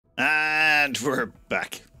And we're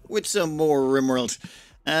back with some more Rimworld.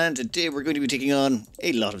 And today we're going to be taking on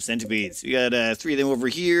a lot of centipedes. We got 3 of them over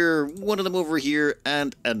here, 1 of them over here,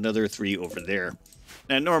 and another 3 over there.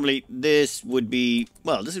 Now normally this would be,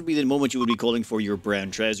 well, this would be the moment you would be calling for your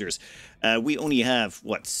brown trousers. We only have,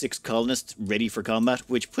 what, 6 colonists ready for combat,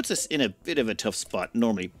 which puts us in a bit of a tough spot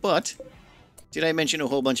normally. But, did I mention a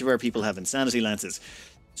whole bunch of our people have insanity lances?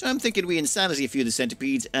 So I'm thinking we insanity a few of the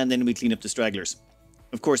centipedes and then we clean up the stragglers.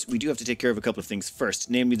 Of course, we do have to take care of a couple of things first,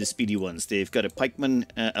 namely the speedy ones. They've got a pikeman,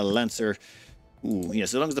 a lancer. Ooh, yeah,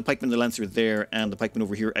 so long as the pikeman and the lancer are there and the pikeman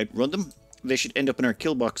over here outrun them, they should end up in our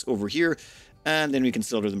kill box over here, and then we can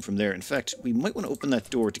slaughter them from there. In fact, we might want to open that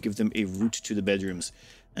door to give them a route to the bedrooms.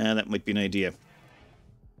 That might be an idea.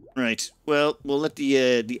 Right, well, we'll let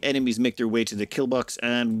the enemies make their way to the kill box,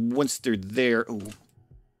 and once they're there... Oh,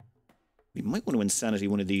 we might want to insanity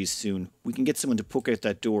one of these soon. We can get someone to poke out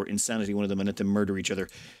that door, insanity one of them, and let them murder each other.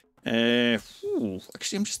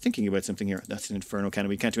 Actually, I'm just thinking about something here. That's an Inferno Cannon.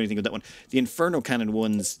 We can't do anything with that one. The Inferno Cannon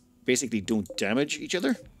ones basically don't damage each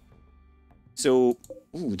other. So,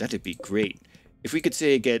 ooh, that'd be great. If we could,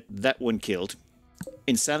 say, get that one killed,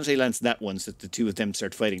 insanity lance that one so that the 2 of them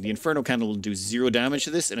start fighting. The Inferno Cannon will do 0 damage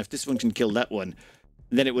to this, and if this one can kill that one,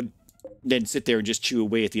 then it would then sit there and just chew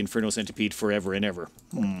away at the Inferno Centipede forever and ever.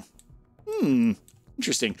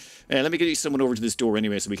 Interesting. Let me get you someone over to this door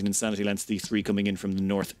anyway so we can Insanity Lance the 3 coming in from the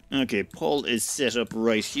north. Okay, Paul is set up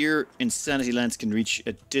right here. Insanity Lance can reach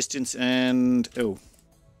a distance and... Oh.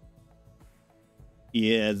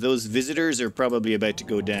 Yeah, those visitors are probably about to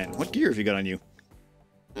go down. What gear have you got on you?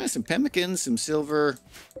 Some pemmican, some silver.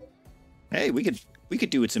 Hey, we could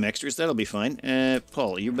do with some extras. That'll be fine.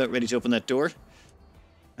 Paul, are you about ready to open that door?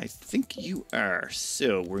 I think you are.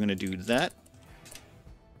 So, we're going to do that.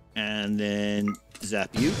 And then zap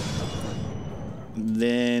you.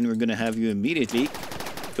 Then we're going to have you immediately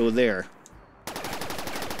go there.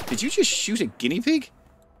 Did you just shoot a guinea pig?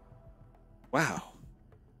 Wow.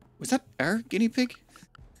 Was that our guinea pig?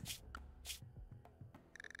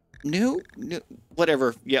 No,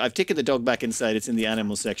 whatever. Yeah, I've taken the dog back inside. It's in the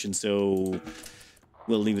animal section, so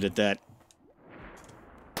we'll leave it at that.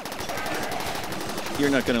 You're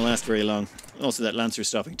not going to last very long. Also, that lancer's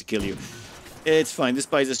stopping to kill you. It's fine. This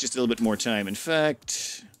buys us just a little bit more time. In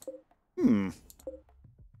fact... You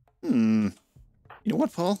know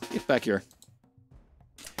what, Paul? Get back here.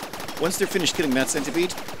 Once they're finished killing that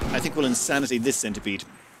centipede, I think we'll insanity this centipede.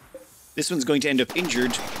 This one's going to end up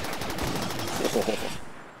injured.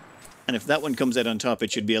 And if that one comes out on top,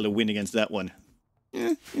 it should be able to win against that one.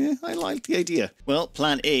 Yeah, I like the idea. Well,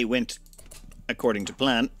 plan A went according to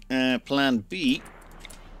plan. Plan B,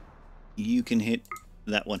 you can hit...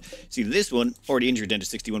 that one. See, this one already injured down to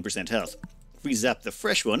 61% health. If we zap the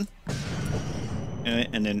fresh one,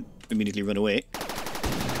 and then immediately run away.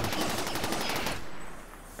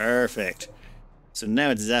 Perfect. So now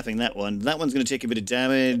it's zapping that one. That one's going to take a bit of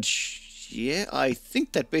damage. Yeah, I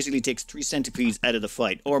think that basically takes 3 centipedes out of the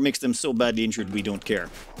fight, or makes them so badly injured we don't care.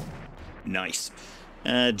 Nice.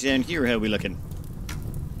 Down here, how are we looking?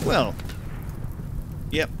 Well,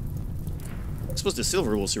 yep. I suppose the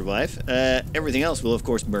silver will survive. Everything else will, of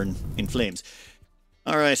course, burn in flames.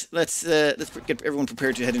 All right, let's get everyone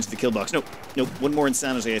prepared to head into the kill box. Nope, one more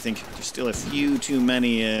insanity. I think there's still a few too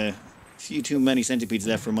many centipedes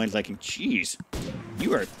left for my liking. Jeez,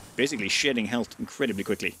 you are basically shedding health incredibly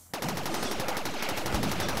quickly.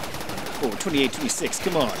 Oh, 28, 26.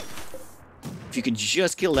 Come on. If you could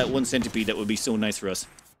just kill that one centipede, that would be so nice for us.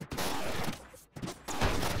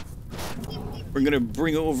 We're going to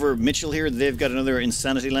bring over Mitchell here. They've got another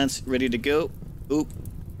Insanity Lance ready to go. Oh,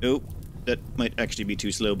 that might actually be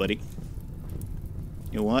too slow, buddy.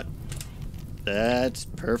 You know what? That's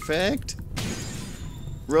perfect.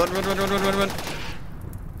 Run.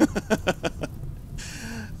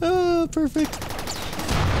 Oh, perfect.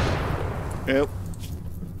 Oh.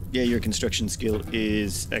 Yeah, your construction skill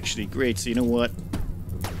is actually great. So you know what?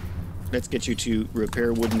 Let's get you to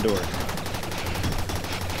repair wooden door.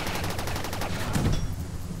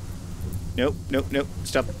 Nope.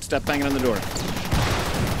 Stop banging on the door.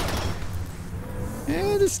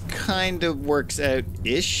 Yeah, this kind of works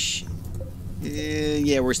out-ish.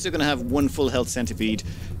 Yeah, we're still going to have 1 full health centipede,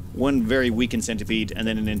 1 very weakened centipede, and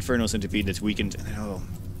then an Inferno Centipede that's weakened. Oh.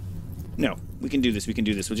 No, we can do this.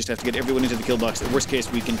 We'll just have to get everyone into the kill box. At worst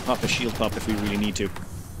case, we can pop a shield pop if we really need to.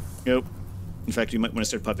 Nope. In fact, we might want to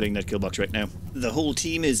start populating that kill box right now. The whole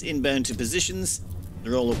team is inbound to positions.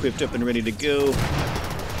 They're all equipped up and ready to go.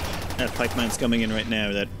 That pikeman's coming in right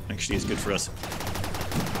now. That actually is good for us.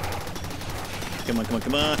 Come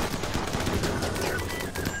on.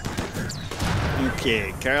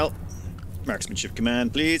 Okay, Carl. Marksmanship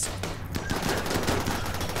command, please.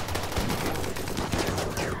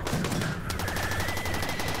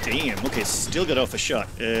 Damn, okay, still got off a shot.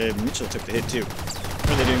 Mitchell took the hit too.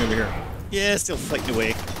 What are they doing over here? Yeah, still fighting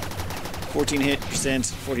away. 14 hit percent,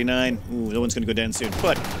 49. Ooh, that one's gonna go down soon.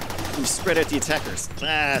 But we've spread out the attackers.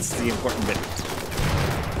 That's the important bit.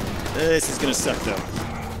 This is gonna suck though.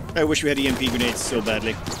 I wish we had EMP grenades so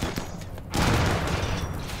badly.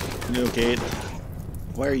 Okay.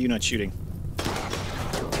 Why are you not shooting?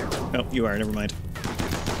 Oh, you are, never mind.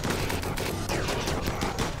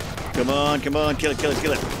 Come on, kill it, kill it,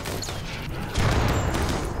 kill it.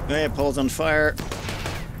 Okay, Paul's on fire.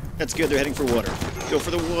 That's good, they're heading for water. Go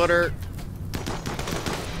for the water.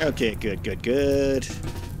 Okay, good, good, good.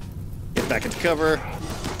 Get back into cover.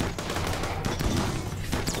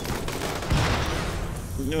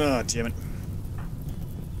 Oh, damn it.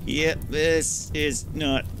 Yep, this is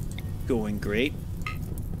not going great.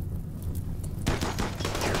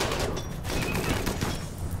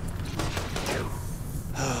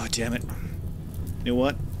 Oh, damn it. You know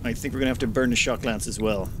what? I think we're gonna have to burn the shock lance as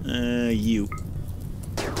well. You.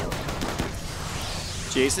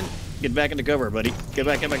 Jason, get back into cover, buddy. Get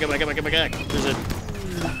back, get back, get back, get back, get back. There's a...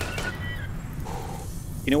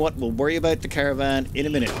 You know what? We'll worry about the caravan in a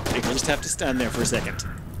minute. You'll just have to stand there for a second.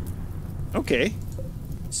 Okay.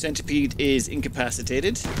 Centipede is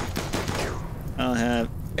incapacitated. I'll have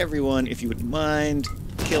everyone, if you wouldn't mind,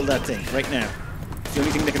 kill that thing right now. It's the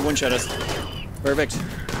only thing that can one-shot us. Perfect.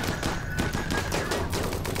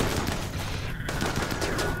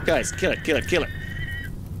 Guys, kill it, kill it, kill it.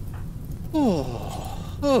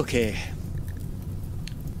 Oh, okay.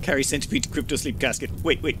 Carry centipede to crypto sleep casket.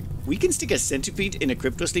 Wait, wait. We can stick a centipede in a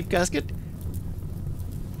crypto sleep casket?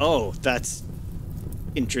 Oh, that's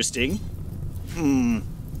interesting. You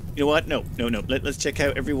know what? No. Let's check how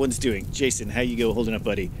everyone's doing. Jason, how you go holding up,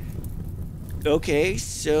 buddy? Okay,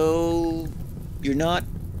 so you're not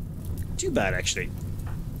too bad, actually.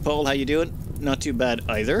 Paul, how you doing? Not too bad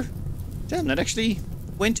either. Damn, that actually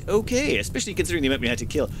went okay, especially considering the amount we had to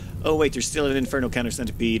kill. Oh wait, there's still an Inferno Counter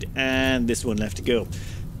Centipede, and this one left to go.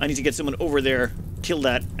 I need to get someone over there, kill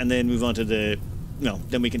that, and then move on to the... No,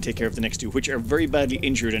 then we can take care of the next two, which are very badly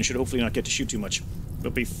injured and should hopefully not get to shoot too much.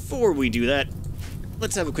 But before we do that,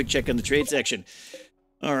 let's have a quick check on the trade section.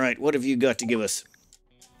 Alright, what have you got to give us?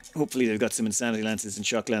 Hopefully they've got some Insanity Lances and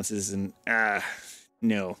Shock Lances and...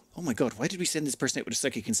 no. Oh my god, why did we send this person out with a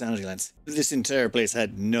Psychic Insanity Lance? This entire place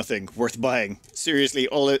had nothing worth buying. Seriously,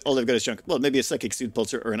 all they've got is junk. Well, maybe a Psychic Suit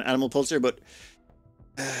Pulsar or an Animal Pulsar, but...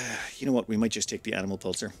 you know what, we might just take the Animal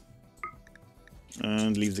Pulsar.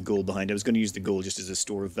 And leave the gold behind. I was going to use the gold just as a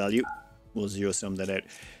store of value. We'll zero sum that out.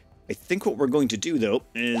 I think what we're going to do, though,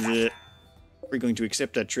 is... we're going to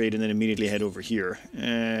accept that trade and then immediately head over here.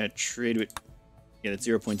 Trade with... Yeah, that's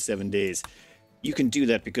 0.7 days. You can do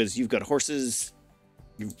that because you've got horses...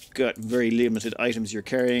 You've got very limited items you're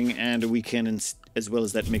carrying, and we can, as well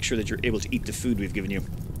as that, make sure that you're able to eat the food we've given you.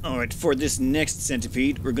 Alright, for this next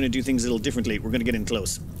centipede, we're going to do things a little differently. We're going to get in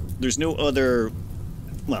close. There's no other...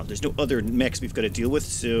 Well, there's no other mechs we've got to deal with,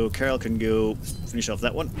 so Carl can go finish off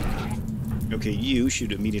that one. Okay, you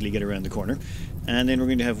should immediately get around the corner. And then we're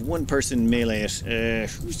going to have one person melee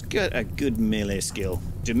it. Who's got a good melee skill?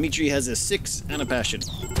 Dimitri has a 6 and a passion.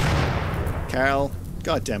 Carl.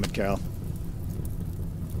 God damn it, Carl.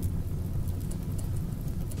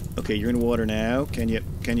 Okay, you're in water now. Can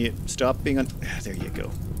you stop being on... There you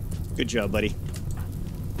go. Good job, buddy.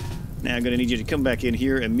 Now I'm going to need you to come back in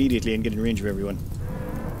here immediately and get in range of everyone.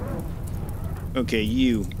 Okay,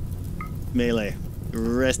 you. Melee. The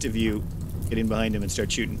rest of you, get in behind him and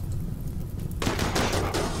start shooting.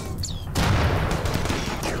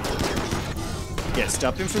 Yeah,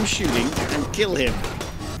 stop him from shooting and kill him.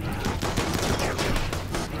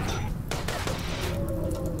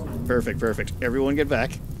 Perfect, perfect. Everyone get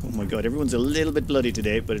back. Oh my god, everyone's a little bit bloody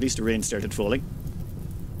today, but at least the rain started falling.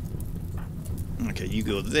 Okay, you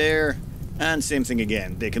go there. And same thing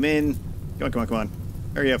again. They come in. Come on, come on, come on.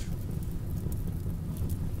 Hurry up.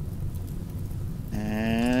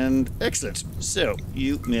 And excellent. So,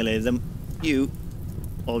 you melee them. You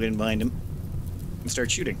all get in behind him and start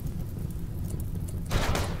shooting.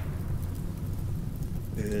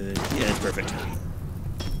 Yeah, that's perfect.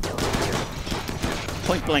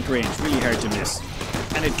 Point blank range, really hard to miss.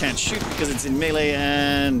 And it can't shoot because it's in melee,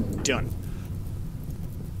 and done.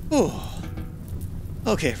 Oh.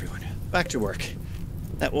 Okay, everyone. Back to work.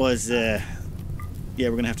 That was, yeah, we're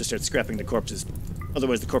going to have to start scrapping the corpses.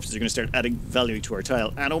 Otherwise, the corpses are going to start adding value to our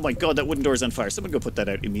tile. And oh my god, that wooden door is on fire. Someone go put that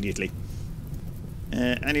out immediately.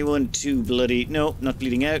 Anyone too bloody? No, not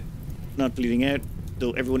bleeding out. Not bleeding out.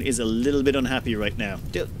 though everyone is a little bit unhappy right now.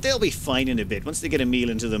 They'll be fine in a bit, once they get a meal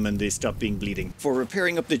into them and they stop being bleeding. For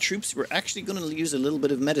repairing up the troops, we're actually going to use a little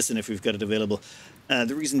bit of medicine if we've got it available.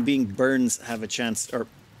 The reason being, burns have a chance, or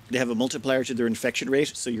they have a multiplier to their infection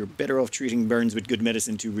rate, so you're better off treating burns with good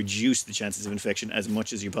medicine to reduce the chances of infection as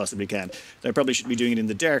much as you possibly can. So I probably shouldn't be doing it in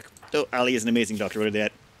the dark, though Ali is an amazing doctor. What are they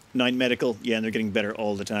at? 9 medical? Yeah, and they're getting better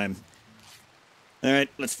all the time. Alright,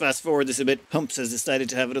 let's fast forward this a bit. Humps has decided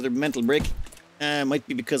to have another mental break. Might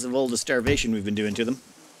be because of all the starvation we've been doing to them.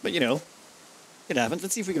 But you know, it happens.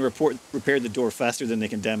 Let's see if we can repair the door faster than they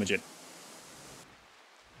can damage it.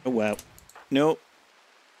 Oh wow. No.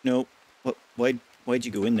 No. What? Why'd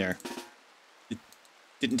you go in there?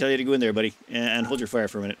 Didn't tell you to go in there, buddy. And hold your fire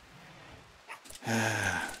for a minute.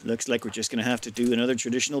 Looks like we're just going to have to do another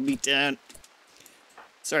traditional beatdown.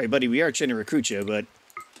 Sorry, buddy, we are trying to recruit you, but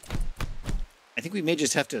I think we may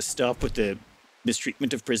just have to stop with the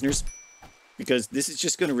mistreatment of prisoners, because this is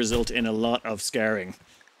just going to result in a lot of scarring.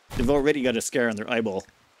 They've already got a scar on their eyeball.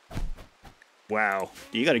 Wow,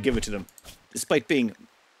 you got to give it to them. Despite being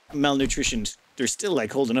malnutritioned, they're still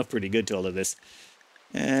like holding up pretty good to all of this.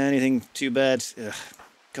 Anything too bad? Ugh,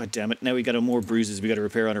 God damn it, now we got more bruises we got to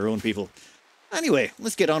repair on our own people. Anyway,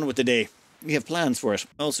 let's get on with the day. We have plans for it.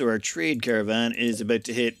 Also, our trade caravan is about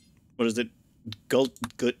to hit, what is it?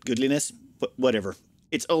 Goodliness? But whatever.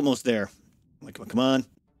 It's almost there. Come on.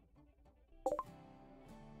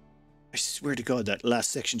 I swear to God, that last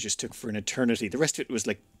section just took for an eternity. The rest of it was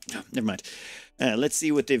like, oh, never mind. Let's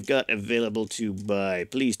see what they've got available to buy.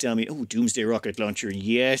 Please tell me. Oh, Doomsday Rocket Launcher.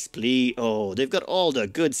 Yes, please. Oh, they've got all the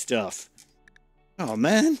good stuff. Oh,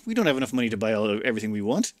 man. We don't have enough money to buy everything we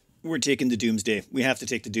want. We're taking the Doomsday. We have to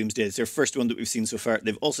take the Doomsday. It's their first one that we've seen so far.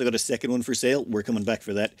 They've also got a second one for sale. We're coming back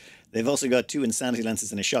for that. They've also got 2 Insanity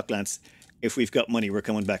Lances and a Shock Lance. If we've got money, we're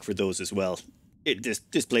coming back for those as well.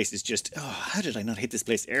 This place is just... Oh, how did I not hit this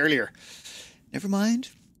place earlier? Never mind.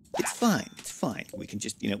 It's fine. It's fine. We can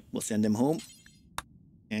just, you know, we'll send them home.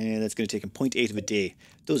 And that's going to take them 0.8 of a day.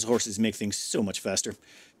 Those horses make things so much faster.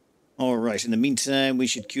 All right. In the meantime, we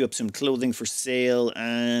should queue up some clothing for sale.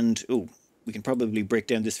 And, oh, we can probably break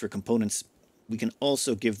down this for components. We can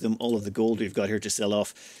also give them all of the gold we've got here to sell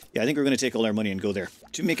off. Yeah, I think we're going to take all our money and go there.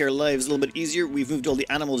 To make our lives a little bit easier, we've moved all the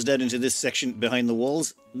animals down into this section behind the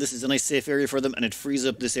walls. This is a nice safe area for them, and it frees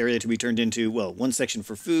up this area to be turned into, well, one section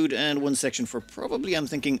for food and one section for probably, I'm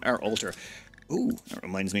thinking, our altar. Ooh, that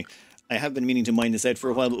reminds me. I have been meaning to mine this out for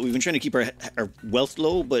a while, but we've been trying to keep our wealth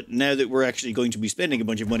low, but now that we're actually going to be spending a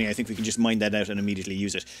bunch of money, I think we can just mine that out and immediately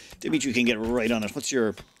use it. Dimitri can get right on it. What's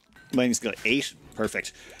your mining skill? 8?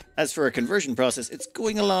 Perfect. As for a conversion process, it's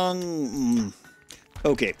going along...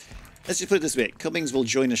 Okay, let's just put it this way. Cummings will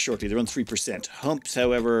join us shortly. They're on 3%. Humps,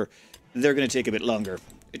 however, they're going to take a bit longer.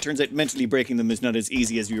 It turns out mentally breaking them is not as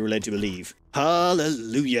easy as we were led to believe.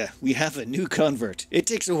 Hallelujah! We have a new convert. It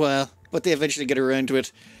takes a while, but they eventually get around to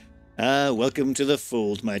it. Welcome to the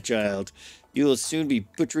fold, my child. You'll soon be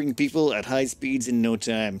butchering people at high speeds in no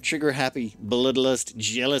time. Trigger happy, bloodlust,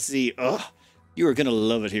 jealousy. Oh, you are going to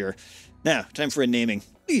love it here. Now, time for a naming.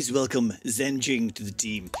 Please welcome Zenjing to the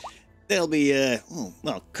team. They'll be,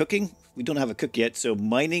 cooking. We don't have a cook yet, so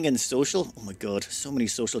mining and social. Oh my god, so many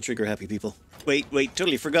social trigger-happy people. Wait,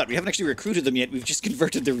 totally forgot. We haven't actually recruited them yet. We've just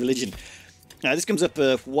converted their religion. Now, this comes up,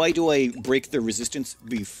 why do I break their resistance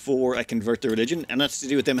before I convert their religion? And that's to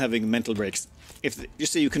do with them having mental breaks. If,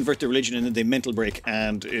 just say you convert their religion and then they mental break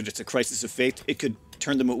and it's a crisis of faith, it could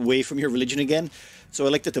turn them away from your religion again. So I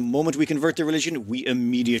like that the moment we convert their religion, we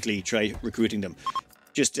immediately try recruiting them.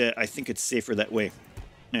 Just, I think it's safer that way.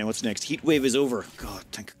 Now, what's next? Heat wave is over. God,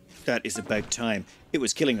 that is about time. It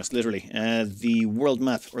was killing us, literally. The world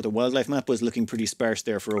map, or the wildlife map, was looking pretty sparse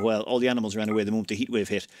there for a while. All the animals ran away the moment the heat wave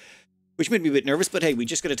hit. Which made me a bit nervous, but hey, we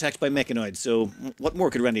just got attacked by mechanoids, so what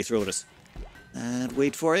more could Randy throw at us? And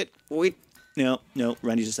wait for it. Wait. No,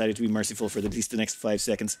 Randy decided to be merciful for at least the next 5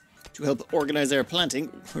 seconds. To help organize our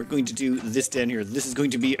planting, we're going to do this down here. This is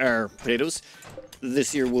going to be our potatoes.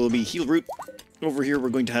 This here will be heel root. Over here we're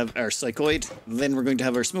going to have our psychoid. Then we're going to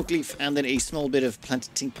have our smoke leaf, and then a small bit of plant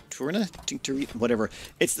tincturina, whatever.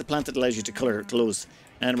 It's the plant that allows you to color clothes.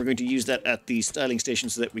 And we're going to use that at the styling station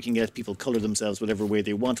so that we can get people color themselves whatever way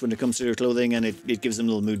they want when it comes to their clothing, and it gives them a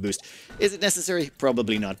little mood boost. Is it necessary?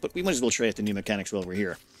 Probably not, but we might as well try out the new mechanics while we're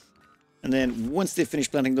here. And then once they've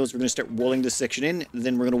finished planting those, we're going to start walling this section in.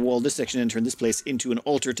 Then we're going to wall this section in and turn this place into an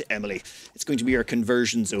altar to Emily. It's going to be our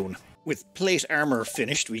conversion zone. With plate armor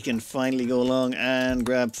finished, we can finally go along and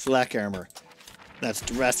grab flak armor. That's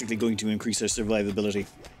drastically going to increase our survivability.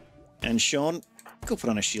 And Sean, go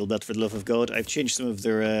put on a shield belt for the love of God. I've changed some of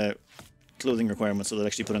their clothing requirements so they'll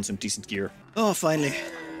actually put on some decent gear. Oh, finally.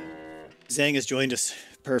 Zhang has joined us.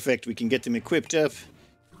 Perfect. We can get them equipped up.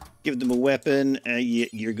 Give them a weapon.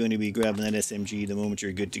 You're going to be grabbing that SMG the moment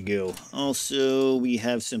you're good to go. Also, we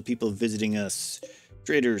have some people visiting us.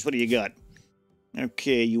 Traders, what do you got?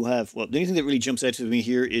 Okay, you have... Well, the only thing that really jumps out to me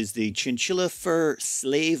here is the chinchilla fur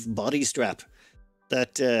slave body strap.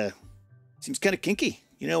 That seems kind of kinky.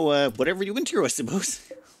 You know, whatever you into, I suppose.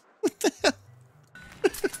 What the hell?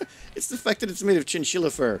 It's the fact that it's made of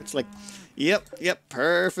chinchilla fur. It's like, yep,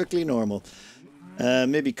 perfectly normal.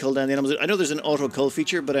 Maybe cull down the animals. I know there's an auto cull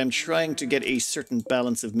feature, but I'm trying to get a certain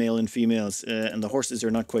balance of male and females, and the horses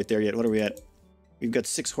are not quite there yet. What are we at? We've got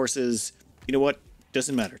 6 horses. You know what?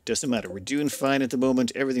 Doesn't matter. Doesn't matter. We're doing fine at the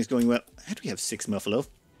moment. Everything's going well. How do we have 6 muffalo?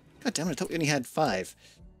 God damn it, I thought we only had 5.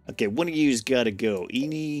 Okay, one of you's gotta go.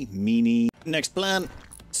 Eeny, meeny. Next plan,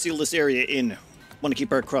 seal this area in. Want to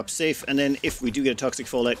keep our crops safe, and then if we do get a toxic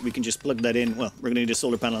fallout, we can just plug that in. Well, we're going to need a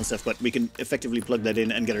solar panel and stuff, but we can effectively plug that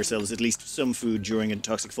in and get ourselves at least some food during a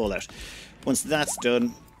toxic fallout. Once that's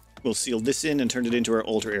done, we'll seal this in and turn it into our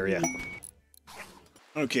altar area.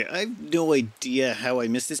 Okay, I have no idea how I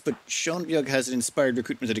missed this, but Uuugggg has an inspired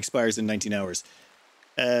recruitment that expires in 19 hours.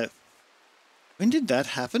 When did that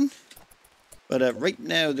happen? But right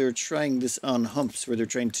now they're trying this on humps where they're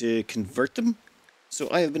trying to convert them. So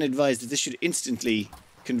I have been advised that this should instantly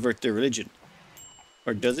convert their religion.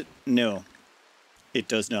 Or does it? No, it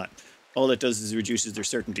does not. All it does is reduces their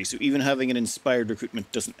certainty. So even having an inspired recruitment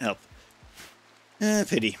doesn't help.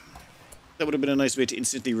 Pity. That would have been a nice way to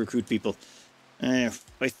instantly recruit people. I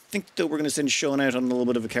think, though, we're going to send Sean out on a little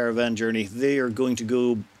bit of a caravan journey. They are going to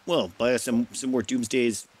go, well, buy us some more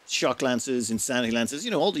Doomsdays, Shock Lances, Insanity Lances, you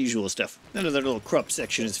know, all the usual stuff. None of that little crop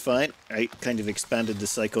section is fine. I kind of expanded the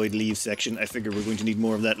Psychoid Leave section. I figure we're going to need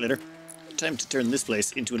more of that later. Time to turn this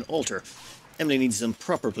place into an altar. Emily needs some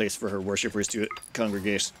proper place for her worshippers to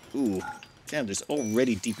congregate. Ooh, damn, there's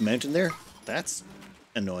already Deep Mountain there. That's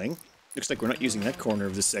annoying. Looks like we're not using that corner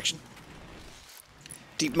of this section.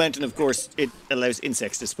 Deep Mountain, of course, it allows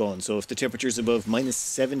insects to spawn, so if the temperature's above minus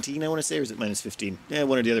 17, I want to say, or is it minus 15? Yeah,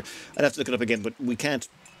 one or the other. I'd have to look it up again, but we can't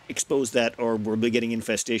expose that or we'll be getting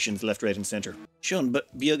infestations left, right, and centre. Sean, but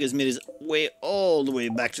Uuugggg has made his way all the way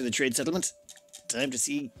back to the trade settlement. Time to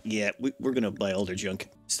see. Yeah, we're going to buy all their junk.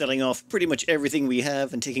 Selling off pretty much everything we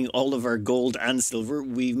have and taking all of our gold and silver.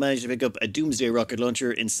 We've managed to pick up a Doomsday rocket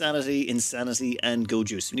launcher, Insanity, and Go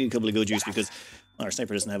Juice. We need a couple of Go Juice because our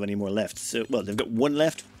sniper doesn't have any more left. So, well, they've got 1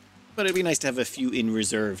 left, but it'd be nice to have a few in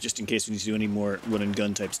reserve just in case we need to do any more run and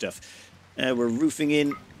gun type stuff. We're roofing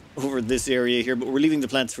in over this area here, but we're leaving the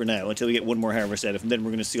plants for now until we get 1 more harvest out of them. Then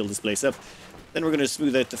we're going to seal this place up. Then we're going to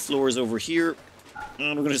smooth out the floors over here.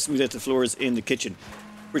 And we're going to smooth out the floors in the kitchen.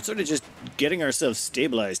 We're sort of just getting ourselves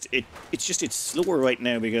stabilized. It's slower right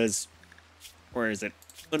now because... Where is it?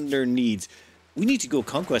 Under needs. We need to go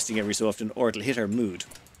conquesting every so often or it'll hit our mood.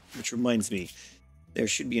 Which reminds me, there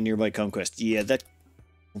should be a nearby conquest. Yeah, that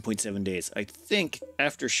 1.7 days. I think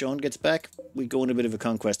after Sean gets back, we go on a bit of a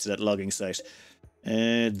conquest to that logging site.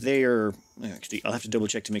 They are... Actually, I'll have to double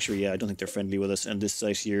check to make sure. Yeah, I don't think they're friendly with us. And this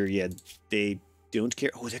site here, yeah, they don't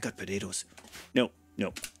care. Oh, they got potatoes. No.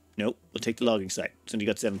 We'll take the logging site. It's only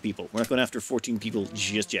got 7 people. We're not going after 14 people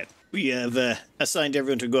just yet. We have assigned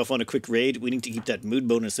everyone to go off on a quick raid. We need to keep that mood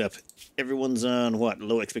bonus up. Everyone's on, what,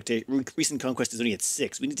 low expectation. Recent conquest is only at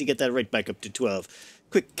 6. We need to get that right back up to 12.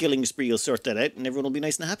 Quick killing spree will sort that out, and everyone will be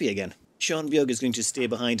nice and happy again. Uuugg is going to stay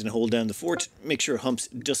behind and hold down the fort, make sure Humps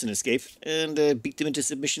doesn't escape, and beat them into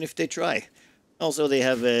submission if they try. Also, they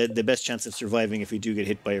have the best chance of surviving if we do get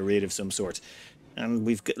hit by a raid of some sort. And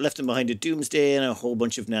we've left them behind a Doomsday and a whole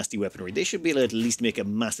bunch of nasty weaponry. They should be able to at least make a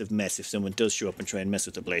massive mess if someone does show up and try and mess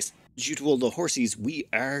with the place. Due to all the horses, we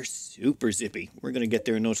are super zippy. We're going to get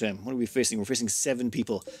there in no time. What are we facing? We're facing 7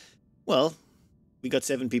 people. Well, we got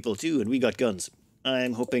 7 people too, and we got guns.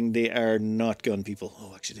 I'm hoping they are not gun people.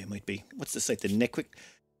 Oh, actually, they might be. What's the site? The Nequik?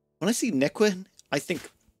 When I see Nequa, I think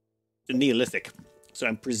the Neolithic. So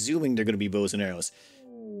I'm presuming they're going to be bows and arrows.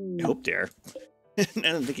 I hope they are.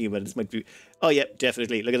 Now I'm thinking about it, this might be... Oh, yeah,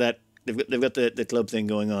 definitely. Look at that. They've got the club thing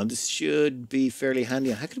going on. This should be fairly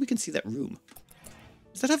handy. How come we can see that room?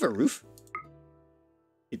 Does that have a roof?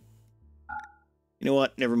 You know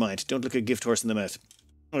what? Never mind. Don't look a gift horse in the mouth.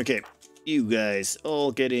 Okay, you guys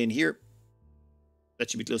all get in here.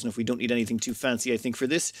 That should be close enough. We don't need anything too fancy, I think, for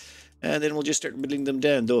this. And then we'll just start whittling them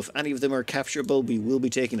down. Though if any of them are capturable, we will be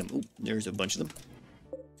taking them. Oh, there's a bunch of them.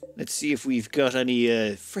 Let's see if we've got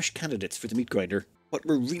any fresh candidates for the meat grinder. What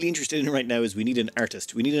we're really interested in right now is we need an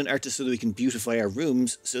artist. We need an artist so that we can beautify our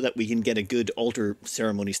rooms so that we can get a good altar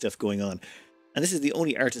ceremony stuff going on. And this is the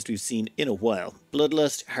only artist we've seen in a while.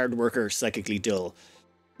 Bloodlust, hard worker, psychically dull.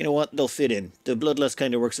 You know what? They'll fit in. The bloodlust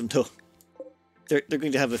kind of works them though. they're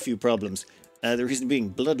going to have a few problems. The reason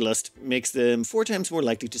being, Bloodlust makes them 4 times more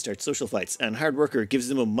likely to start social fights, and Hard Worker gives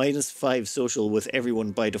them a -5 social with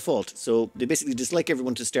everyone by default. So they basically dislike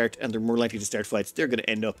everyone to start, and they're more likely to start fights. They're going to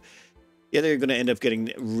end up, they're going to end up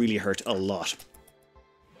getting really hurt a lot.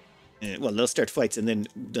 Well, they'll start fights and then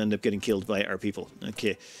end up getting killed by our people.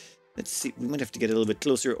 Okay, let's see. We might have to get a little bit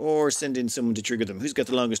closer or send in someone to trigger them. Who's got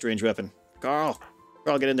the longest range weapon? Carl!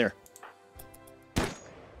 Carl, get in there.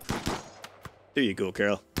 There you go,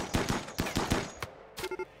 Carl.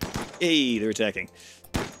 Hey, they're attacking.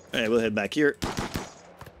 Alright, we'll head back here.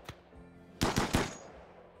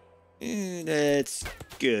 That's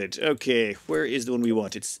good. Okay, where is the one we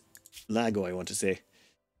want? It's Lago, I want to say.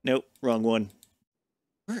 Nope, wrong one.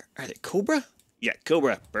 Where are they? Cobra? Yeah,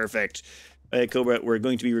 Cobra. Perfect. Alright, Cobra, we're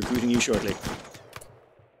going to be recruiting you shortly.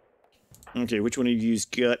 Okay, which one of you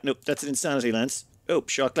got? Nope, that's an Insanity Lance. Oh,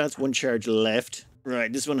 Shock Lance, 1 charge left.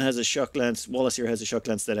 Right, this one has a Shock Lance. Wallace here has a Shock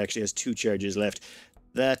Lance that actually has 2 charges left.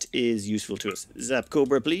 That is useful to us. Zap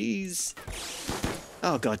Cobra, please.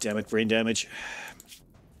 Oh, god damn it, brain damage.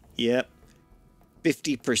 Yep.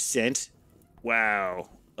 50%. Wow.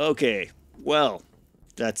 Okay. Well,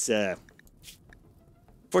 that's,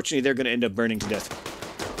 fortunately, they're going to end up burning to death.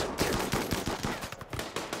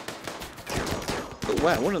 Oh,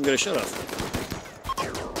 wow, one of them got a shut off.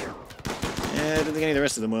 I don't think any of the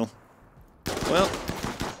rest of them will. Well,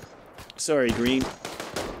 sorry, Green.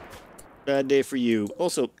 Bad day for you.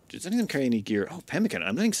 Also, does any of them carry any gear? Oh, pemmican.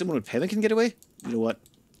 I'm letting someone with pemmican get away? You know what?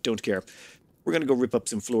 Don't care. We're going to go rip up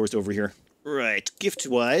some floors over here. Right,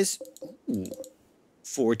 gift-wise.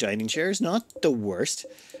 4 dining chairs. Not the worst.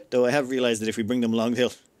 Though I have realized that if we bring them along,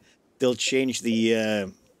 they'll change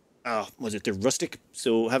the, was it the rustic?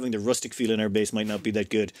 So having the rustic feel in our base might not be that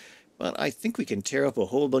good. But I think we can tear up a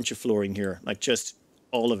whole bunch of flooring here. Like, just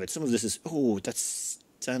all of it. Some of this is... Oh, that's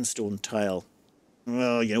sandstone tile.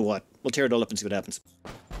 Well, you know what? We'll tear it all up and see what happens.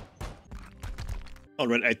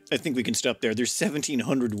 Alright, I think we can stop there. There's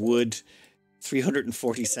 1,700 wood,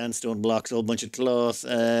 340 sandstone blocks, a whole bunch of cloth,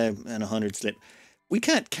 and 100 slip. We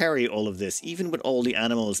can't carry all of this, even with all the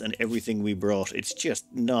animals and everything we brought. It's just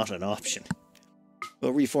not an option.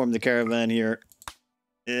 We'll reform the caravan here.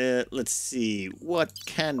 Let's see. What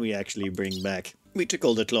can we actually bring back? We took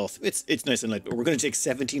all the cloth. It's nice and light, but we're going to take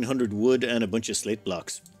 1,700 wood and a bunch of slate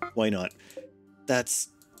blocks. Why not? That's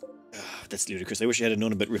ludicrous. I wish I had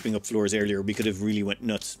known about ripping up floors earlier. We could have really went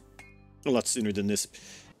nuts a lot sooner than this.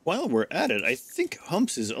 While we're at it, I think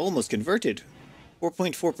Humps is almost converted.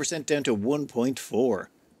 4.4% down to 1.4.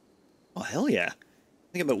 Oh, hell yeah.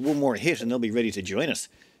 I think about one more hit and they'll be ready to join us.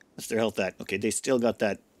 What's their health at? Okay, they still got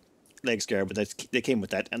that leg scar, but they came with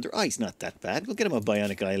that. And their eye's not that bad. We'll get them a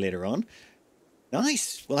bionic eye later on.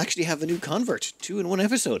 Nice. We'll actually have a new convert. 2 in 1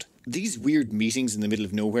 episode. These weird meetings in the middle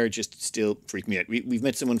of nowhere just still freak me out. We've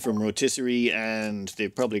met someone from Rotisserie and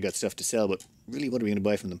they've probably got stuff to sell, but really, what are we going to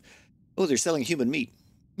buy from them? Oh, they're selling human meat.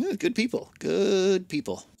 Yeah, good people. Good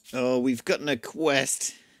people. Oh, we've gotten a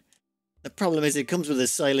quest. The problem is it comes with a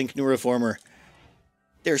Psylink Neuroformer.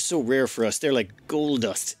 They're so rare for us. They're like gold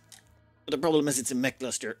dust. But the problem is it's a mech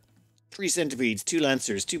cluster. 3 centipedes, 2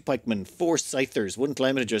 lancers, 2 pikemen, 4 scythers, 1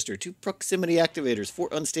 climate adjuster, 2 proximity activators, 4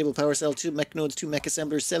 unstable power cell, 2 mech nodes, 2 mech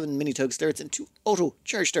assemblers, 7 mini tug turrets, and 2 auto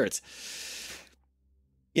charge turrets.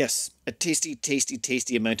 Yes, a tasty, tasty,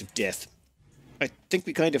 tasty amount of death. I think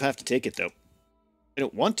we kind of have to take it though. I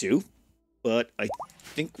don't want to, but I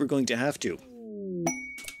think we're going to have to.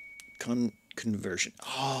 Conversion.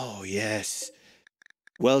 Oh, yes.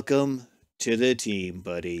 Welcome to the team,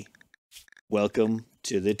 buddy. Welcome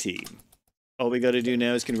to the team. All we got to do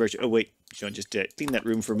now is convert. Oh, wait. Sean, just clean that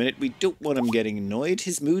room for a minute. We don't want him getting annoyed.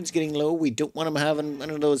 His mood's getting low. We don't want him having one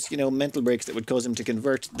of those, mental breaks that would cause him to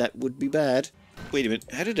convert. That would be bad. Wait a minute.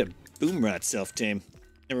 How did a boom rat self-tame?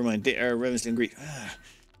 Never mind. They are ravenously hungry.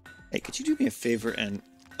 Hey, could you do me a favor and...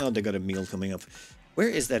 Oh, they got a meal coming up. Where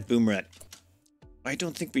is that boom rat? I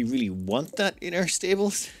don't think we really want that in our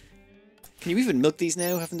stables. Can you even milk these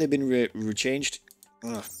now? Haven't they been rechanged?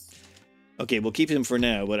 Ugh. Okay, we'll keep him for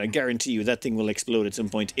now, but I guarantee you that thing will explode at some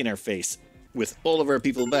point in our face. With all of our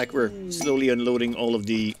people back, we're slowly unloading all of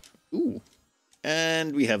the... Ooh.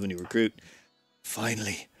 And we have a new recruit.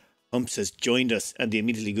 Finally, Humps has joined us, and they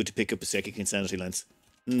immediately go to pick up a Psychic Insanity Lance.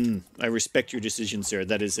 I respect your decision, sir.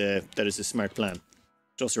 That is a smart plan.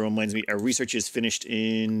 It also reminds me, our research is finished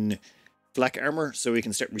in flak armor, so we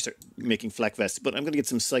can start making flak vests. But I'm going to get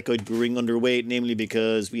some psychoid brewing underway, namely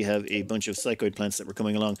because we have a bunch of psychoid plants that were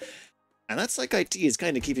coming along. And that psychoid tea is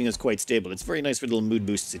kind of keeping us quite stable. It's very nice for little mood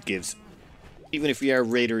boosts it gives. Even if we are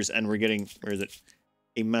raiders and we're getting... Where is it?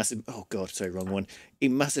 a massive, oh god, sorry, wrong one. A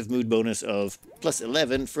massive mood bonus of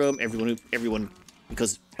 +11 from everyone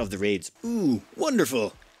because of the raids. Ooh,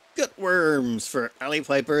 wonderful! Gutworms for Ali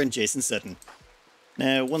Piper and Jason Sutton.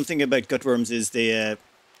 Now, one thing about gutworms is they,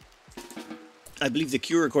 I believe the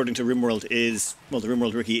cure according to Rimworld is, well, the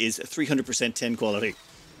Rimworld Wiki is 300% 10 quality.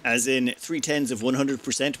 As in, 3 10s of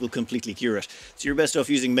 100% will completely cure it. So you're best off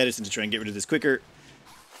using medicine to try and get rid of this quicker.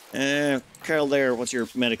 Carl there, what's your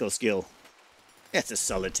medical skill? That's a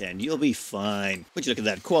solid 10. You'll be fine. Would you look at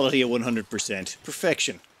that? Quality at 100%.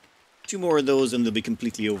 Perfection. 2 more of those and they'll be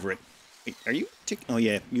completely over it. Wait, are you? Oh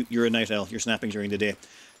yeah, you're a night owl. You're snapping during the day.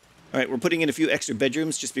 Alright, we're putting in a few extra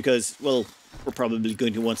bedrooms just because, well, we're probably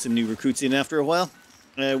going to want some new recruits in after a while.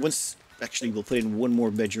 Actually, we'll put in 1 more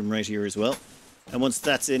bedroom right here as well. And once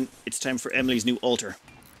that's in, it's time for Emily's new altar.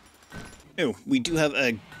 Oh, we do have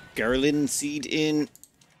a garland seed in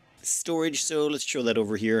storage, so let's show that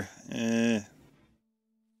over here.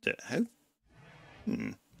 How?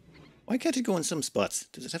 Why can't it go in some spots?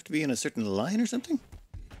 Does it have to be in a certain line or something?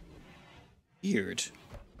 Weird.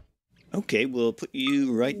 Okay, we'll put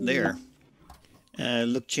you right there.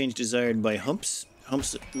 Look change desired by humps.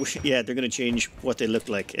 Humps, yeah, they're going to change what they look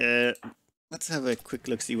like. Let's have a quick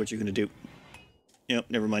look, see what you're going to do. Yep,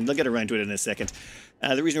 never mind. I'll get around to it in a second.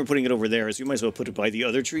 The reason we're putting it over there is we might as well put it by the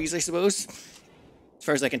other trees, I suppose. As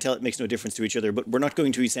far as I can tell, it makes no difference to each other, but we're not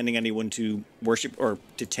going to be sending anyone to worship or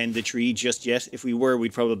to tend the tree just yet. If we were,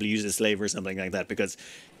 we'd probably use a slave or something like that, because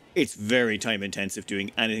it's very time intensive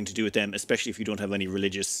doing anything to do with them, especially if you don't have any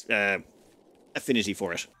religious affinity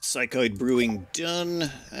for it. Psychoid brewing done.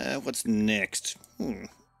 What's next?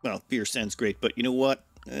 Well, beer sounds great, but you know what?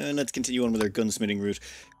 Let's continue on with our gunsmithing route.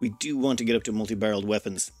 We do want to get up to multi-barreled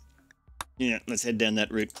weapons. Yeah, let's head down that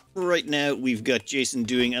route. Right now, we've got Jason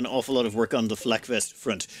doing an awful lot of work on the flak vest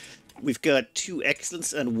front. We've got 2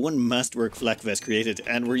 excellence and 1 masterwork flak vest created,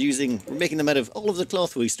 and we're making them out of all of the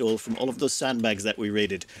cloth we stole from all of those sandbags that we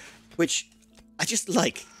raided, which I just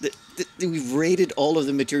like. We've raided all of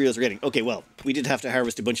the materials we're getting. Okay, well, we did have to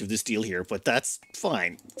harvest a bunch of this steel here, but that's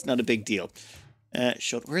fine. It's not a big deal.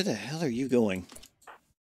 Where the hell are you going?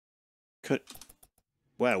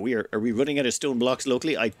 Wow, are we running out of stone blocks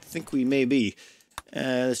locally? I think we may be.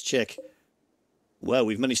 Let's check. Wow,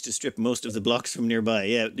 we've managed to strip most of the blocks from nearby.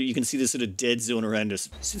 Yeah, you can see this sort of dead zone around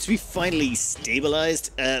us. Since we finally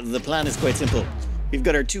stabilized, the plan is quite simple. We've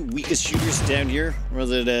got our 2 weakest shooters down here,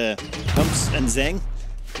 rather than Humps and Zeng.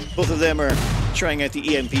 Both of them are trying out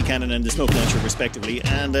the EMP cannon and the smoke launcher respectively,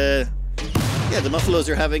 and yeah, the Muffalos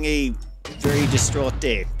are having a very distraught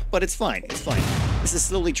day. But it's fine, it's fine. This is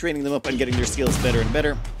slowly training them up and getting their skills better and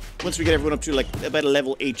better. Once we get everyone up to like about a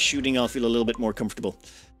level 8 shooting, I'll feel a little bit more comfortable.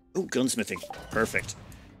 Oh, gunsmithing. Perfect.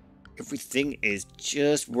 Everything is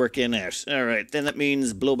just working out. Alright, then that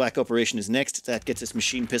means blowback operation is next. That gets us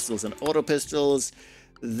machine pistols and auto pistols.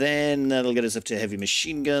 Then that'll get us up to heavy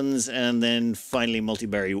machine guns. And then finally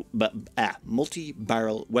multi-barrel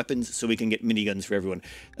weapons so we can get miniguns for everyone.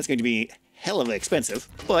 That's going to be hell of expensive,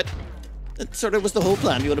 but that sort of was the whole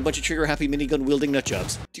plan. You want a bunch of trigger-happy minigun-wielding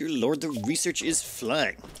nutjobs. Dear lord, the research is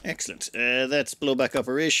flying. Excellent. That's blowback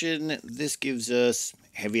operation. This gives us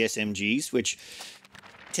heavy SMGs, which...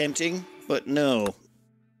 tempting, but no.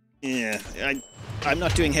 Yeah, I'm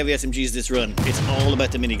not doing heavy SMGs this run. It's all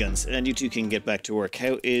about the miniguns, and you two can get back to work.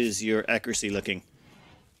 How is your accuracy looking?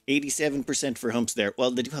 87% for Humps there.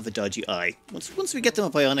 Well, they do have a dodgy eye. Once we get them a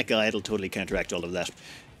bionic eye, it'll totally counteract all of that.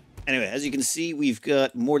 Anyway, as you can see, we've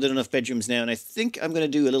got more than enough bedrooms now, and I think I'm going to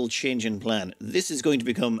do a little change in plan. This is going to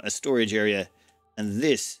become a storage area, and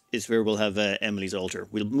this is where we'll have Emily's altar.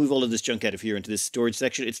 We'll move all of this junk out of here into this storage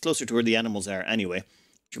section. It's closer to where the animals are anyway.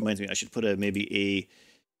 Which reminds me, I should put maybe a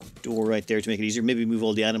door right there to make it easier. Maybe move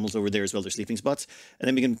all the animals over there as well, their sleeping spots. And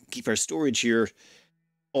then we can keep our storage here,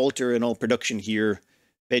 altar and all production here,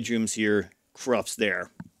 bedrooms here, crops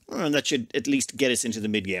there. And that should at least get us into the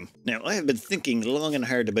mid-game. Now, I have been thinking long and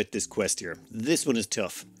hard about this quest here. This one is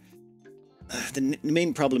tough. The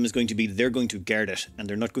main problem is going to be they're going to guard it, and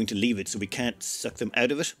they're not going to leave it, so we can't suck them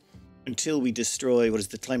out of it until we destroy, what is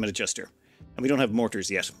the climate adjuster? And we don't have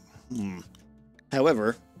mortars yet.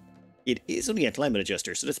 However, it is only a climate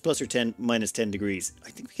adjuster, so that's plus or 10, minus 10 degrees. I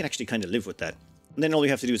think we can actually kind of live with that. And then all we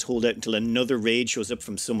have to do is hold out until another raid shows up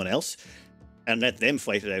from someone else, and let them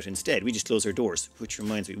fight it out instead. We just close our doors, which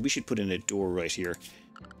reminds me, we should put in a door right here.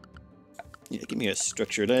 Yeah, give me a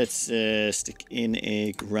structure. Let's stick in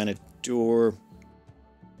a granite door.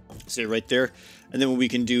 Say right there. And then what we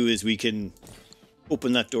can do is we can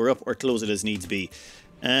open that door up or close it as needs be.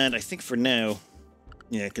 And I think for now,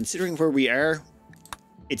 yeah, considering where we are,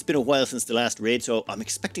 it's been a while since the last raid, so I'm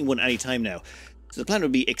expecting one any time now. So the plan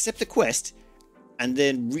would be accept the quest and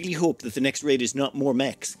then really hope that the next raid is not more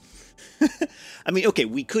mechs. I mean, okay,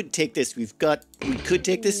 we could take this. We could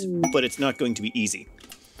take this, but it's not going to be easy.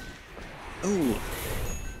 Oh,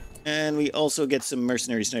 and we also get some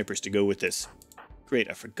mercenary snipers to go with this. Great,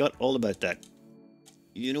 I forgot all about that.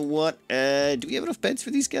 You know what? Do we have enough beds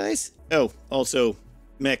for these guys? Oh, also,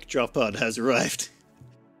 mech drop pod has arrived.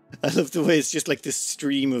 I love the way it's just like this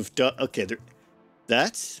stream of okay,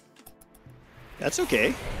 that's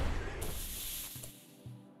okay.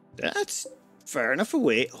 That's far enough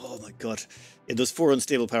away. Oh my god. Yeah, those 4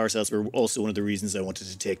 unstable power cells were also one of the reasons I wanted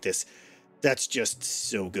to take this. That's just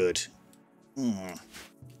so good.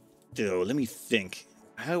 So, let me think.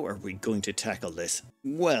 How are we going to tackle this?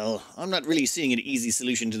 Well, I'm not really seeing an easy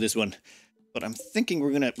solution to this one. But I'm thinking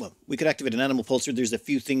we're gonna... Well, we could activate an animal pulsar. There's a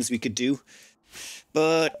few things we could do.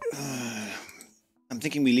 But... I'm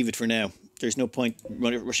thinking we leave it for now. There's no point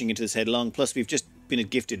rushing into this headlong. Plus, we've just been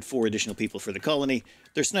gifted 4 additional people for the colony.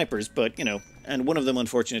 They're snipers, but, you know, and one of them,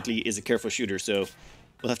 unfortunately, is a careful shooter, so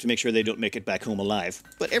we'll have to make sure they don't make it back home alive.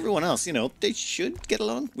 But everyone else, you know, they should get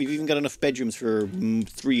along. We've even got enough bedrooms for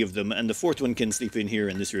 3 of them, and the 4th one can sleep in here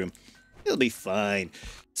in this room. It'll be fine.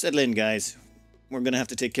 Settle in, guys. We're going to have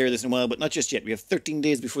to take care of this in a while, but not just yet. We have 13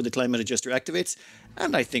 days before the climate adjuster activates,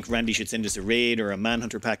 and I think Randy should send us a raid or a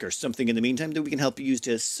manhunter pack or something in the meantime that we can help use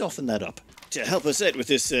to soften that up. To help us out with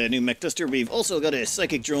this new mech duster, we've also got a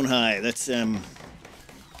psychic drone high. That's,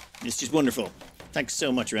 it's just wonderful. Thanks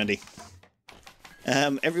so much, Randy.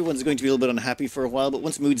 Everyone's going to be a little bit unhappy for a while, but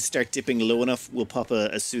once moods start dipping low enough, we'll pop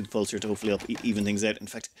a soothe pulsar to hopefully help even things out. In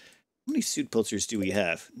fact, how many soothe pulsars do we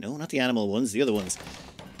have? No, not the animal ones, the other ones.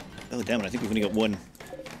 Oh, damn it, I think we've only got one.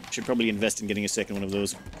 Should probably invest in getting a second one of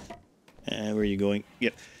those. Where are you going?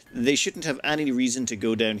 Yep. They shouldn't have any reason to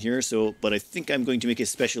go down here, but I think I'm going to make a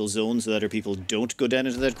special zone so that other people don't go down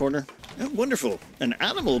into that corner. Oh, wonderful. An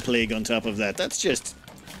animal plague on top of that. That's just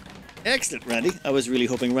excellent, Randy. I was really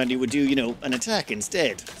hoping Randy would do, you know, an attack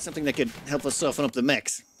instead. Something that could help us soften up the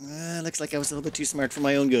mechs. Looks like I was a little bit too smart for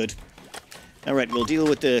my own good. Alright, we'll deal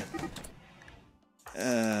with the...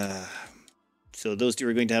 So those two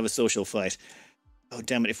are going to have a social fight. Oh,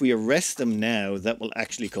 damn it. If we arrest them now, that will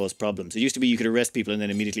actually cause problems. It used to be you could arrest people and then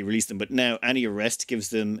immediately release them, but now any arrest gives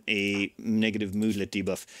them a negative moodlet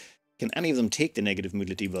debuff. Can any of them take the negative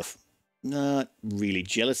moodlet debuff? Not really.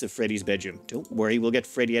 Jealous of Freddy's bedroom. Don't worry, we'll get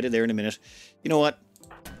Freddy out of there in a minute. You know what?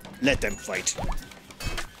 Let them fight.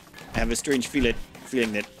 I have a strange feeling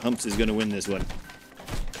that Humps is going to win this one.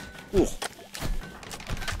 Ooh.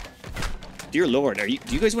 Dear Lord, do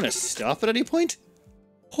you guys want to stop at any point?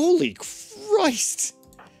 Holy Christ!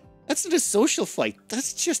 That's not a social fight.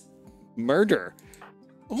 That's just murder.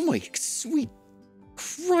 Oh my sweet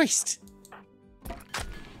Christ.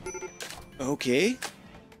 Okay.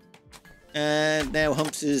 And now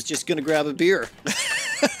Humps is just going to grab a beer.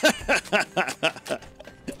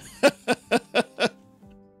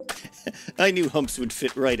 I knew Humps would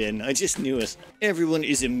fit right in. I just knew it. Everyone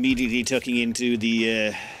is immediately tucking into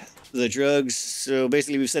the drugs. So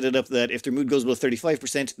basically we've set it up that if their mood goes below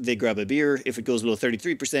 35%, they grab a beer. If it goes below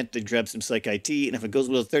 33%, they grab some Psych IT. And if it goes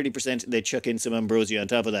below 30%, they chuck in some Ambrosia on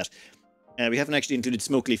top of that. We haven't actually included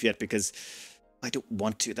Smoke Leaf yet because I don't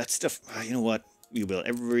want to. That stuff, you know what? We will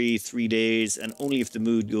every 3 days, and only if the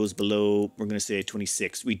mood goes below, we're going to say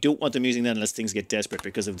 26. We don't want them using that unless things get desperate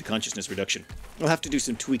because of the consciousness reduction. We'll have to do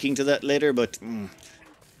some tweaking to that later, but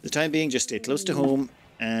the time being, just stay close to home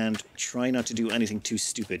and try not to do anything too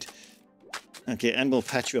stupid. Okay, and we'll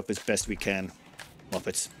patch you up as best we can,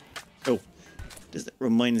 Muppets. Oh, that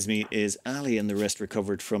reminds me, is Ali and the rest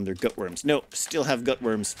recovered from their gutworms? No, still have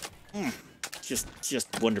gutworms.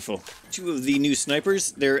 Just wonderful. 2 of the new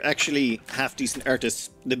snipers, they're actually half-decent artists,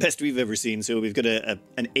 the best we've ever seen. So we've got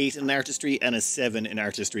an 8 in artistry and a 7 in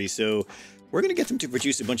artistry. So we're going to get them to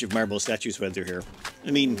produce a bunch of marble statues while they're here.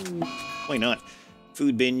 I mean, why not?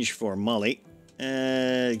 Food binge for Molly.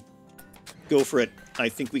 Go for it. I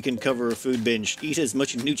think we can cover a food binge. Eat as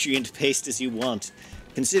much nutrient paste as you want.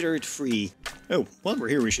 Consider it free. Oh, while we're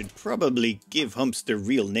here, we should probably give Humps their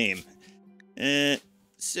real name.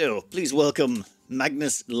 So, please welcome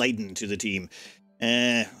Magnus Leiden to the team.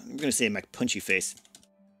 I'm going to say McPunchyface.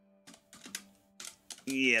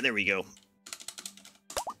 Yeah, there we go.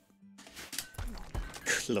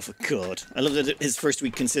 Love of God. I love that his first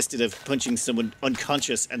week consisted of punching someone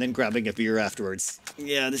unconscious and then grabbing a beer afterwards.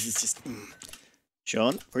 Yeah, this is just...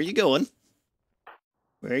 Sean, where are you going?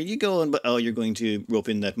 Where are you going? But oh, you're going to rope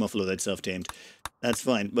in that muffalo that's self-tamed. That's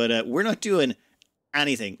fine. But we're not doing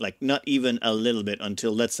anything, like not even a little bit,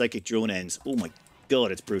 until that psychic drone ends. Oh my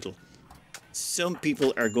God, it's brutal. Some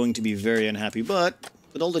people are going to be very unhappy, but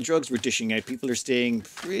with all the drugs we're dishing out, people are staying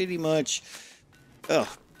pretty much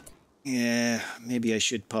Oh, yeah, maybe I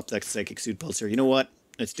should pop that psychic suit pulsar. You know what?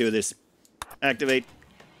 Let's do this. Activate.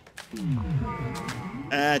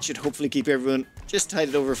 That should hopefully keep everyone just tide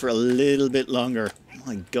it over for a little bit longer. Oh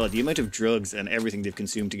my god, the amount of drugs and everything they've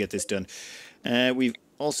consumed to get this done. We've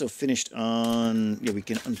also finished on... Yeah, we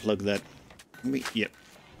can unplug that. Yep.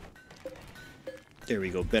 There we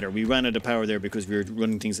go, better. We ran out of power there because we were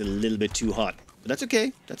running things a little bit too hot. But that's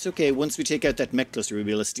okay. That's okay. Once we take out that mech cluster, we'll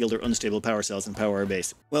be able to steal their unstable power cells and power our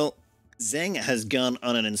base. Well, Zeng has gone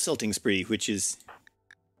on an insulting spree, which is...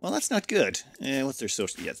 Well, that's not good. What's their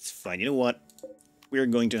social... Yeah, it's fine. You know what? We're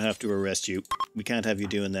going to have to arrest you. We can't have you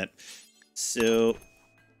doing that. So,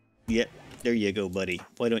 yeah, there you go, buddy.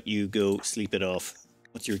 Why don't you go sleep it off?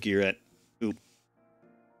 What's your gear at? Ooh.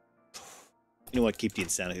 You know what? Keep the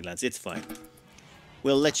insanity lance. It's fine.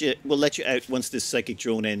 We'll let you out once this psychic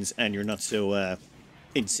drone ends and you're not so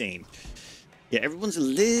insane. Yeah, everyone's a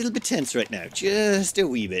little bit tense right now. Just a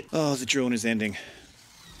wee bit. Oh, the drone is ending.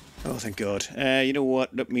 Oh, thank God. You know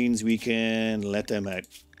what? That means we can let them out.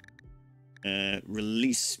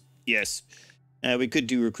 Release. Yes. We could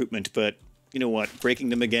do recruitment, but you know what? Breaking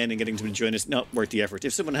them again and getting them to join us, not worth the effort.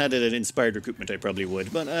 If someone had an inspired recruitment, I probably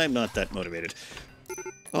would, but I'm not that motivated.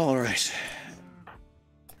 All right.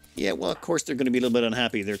 Yeah, well, of course they're going to be a little bit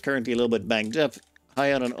unhappy. They're currently a little bit banged up,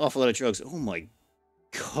 high on an awful lot of drugs. Oh my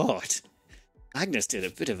God. Agnes did a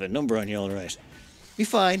bit of a number on you, all right. Be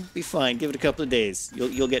fine, be fine. Give it a couple of days.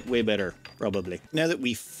 You'll get way better, probably. Now that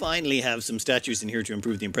we finally have some statues in here to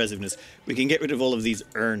improve the impressiveness, we can get rid of all of these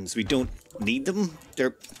urns. We don't need them.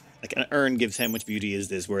 They're like an urn gives how much beauty is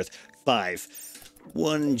this worth? 5.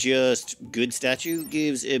 One just good statue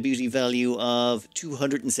gives a beauty value of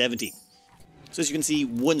 270. So as you can see,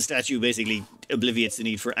 one statue basically obliviates the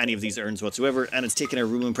need for any of these urns whatsoever, and it's taken our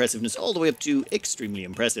room impressiveness all the way up to extremely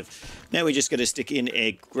impressive. Now we just got to stick in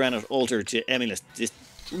a granite altar to emulate this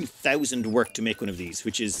 3,000 work to make one of these,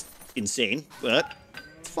 which is insane, but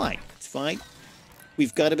it's fine. It's fine.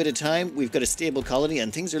 We've got a bit of time, we've got a stable colony,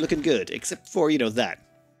 and things are looking good, except for, you know, that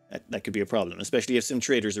could be a problem, especially if some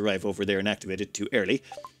traders arrive over there and activate it too early.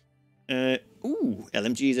 Ooh,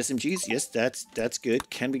 LMGs, SMGs, yes, that's good.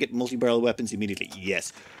 Can we get multi-barrel weapons immediately?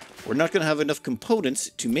 Yes. We're not going to have enough components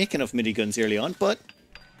to make enough miniguns early on, but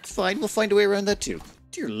it's fine. We'll find a way around that too.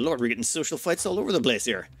 Dear Lord, we're getting social fights all over the place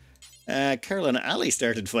here. Carol and Ali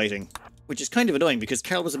started fighting, which is kind of annoying because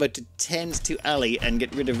Carol was about to tend to Ali and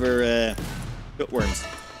get rid of her gutworms.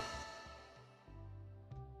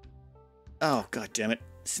 Oh, god damn it.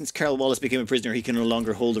 Since Carl Wallace became a prisoner, he can no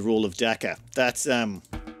longer hold the role of Daka. That's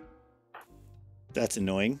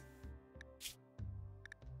annoying.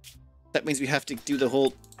 That means we have to do the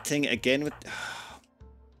whole thing again with...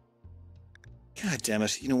 God damn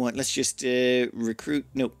it. You know what? Let's just recruit...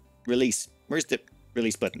 No, release. Where's the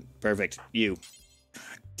release button? Perfect. You.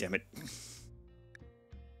 God damn it.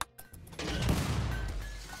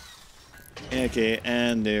 Okay,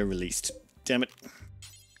 and they're released. Damn it.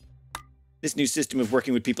 This new system of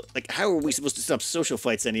working with people... Like, how are we supposed to stop social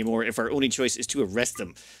fights anymore if our only choice is to arrest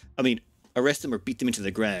them? I mean... Arrest them or beat them into the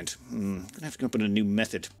ground. Gonna have to come up with a new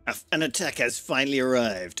method. An attack has finally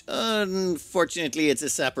arrived. Unfortunately, it's a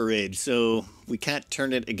sapper raid, so we can't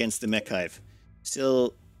turn it against the mech hive.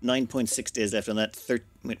 Still 9.6 days left on that.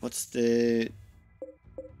 Wait, what's the...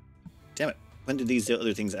 Damn it. When did these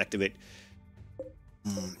other things activate?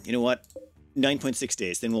 You know what? 9.6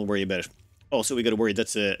 days, then we'll worry about it. Also, we gotta worry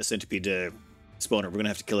that's a centipede spawner. We're gonna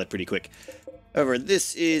have to kill that pretty quick. However,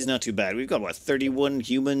 this is not too bad. We've got, what, 31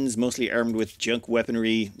 humans, mostly armed with junk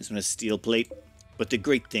weaponry. This one has steel plate. But the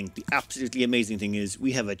great thing, the absolutely amazing thing is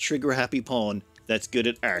we have a trigger-happy pawn that's good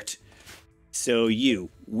at art. So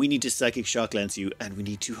we need to psychic shock lance you, and we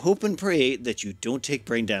need to hope and pray that you don't take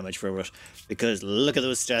brain damage from it. Because look at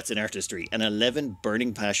those stats in artistry. An 11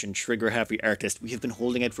 burning passion trigger-happy artist. We have been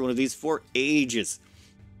holding out for one of these for ages.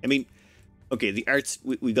 I mean... Okay, the arts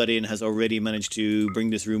we got in has already managed to bring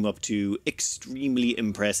this room up to extremely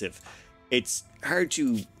impressive. It's hard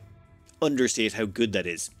to understate how good that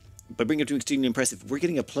is. By bringing it to extremely impressive, we're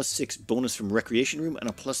getting a +6 bonus from recreation room and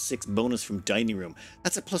a +6 bonus from dining room.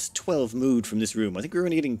 That's a +12 mood from this room. I think we're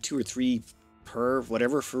only getting 2 or 3 per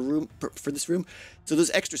whatever for this room. So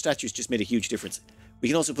those extra statues just made a huge difference. We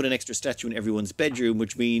can also put an extra statue in everyone's bedroom,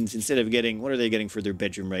 which means instead of getting... What are they getting for their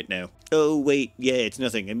bedroom right now? Oh, wait. Yeah, it's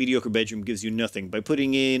nothing. A mediocre bedroom gives you nothing. By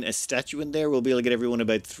putting in a statue in there, we'll be able to get everyone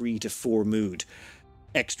about 3 to 4 mood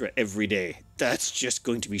extra every day. That's just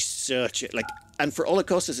going to be such a... Like, and for all it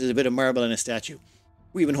costs us is a bit of marble and a statue.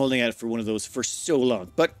 We've been holding out for one of those for so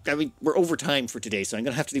long. But, I mean, we're over time for today, so I'm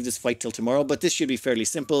going to have to leave this fight till tomorrow. But this should be fairly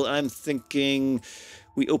simple. I'm thinking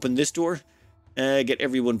we open this door. Get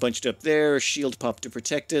everyone bunched up there, shield pop to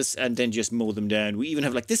protect us, and then just mow them down. We even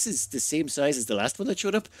have, like, this is the same size as the last one that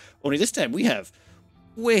showed up, only this time we have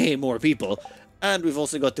way more people. And we've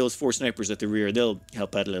also got those 4 snipers at the rear. They'll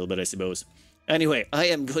help out a little bit, I suppose. Anyway, I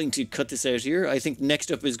am going to cut this out here. I think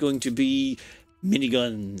next up is going to be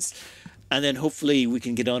miniguns. And then hopefully we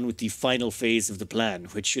can get on with the final phase of the plan,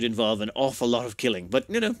 which should involve an awful lot of killing.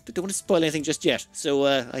 But, don't want to spoil anything just yet. So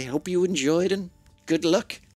I hope you enjoyed, and good luck.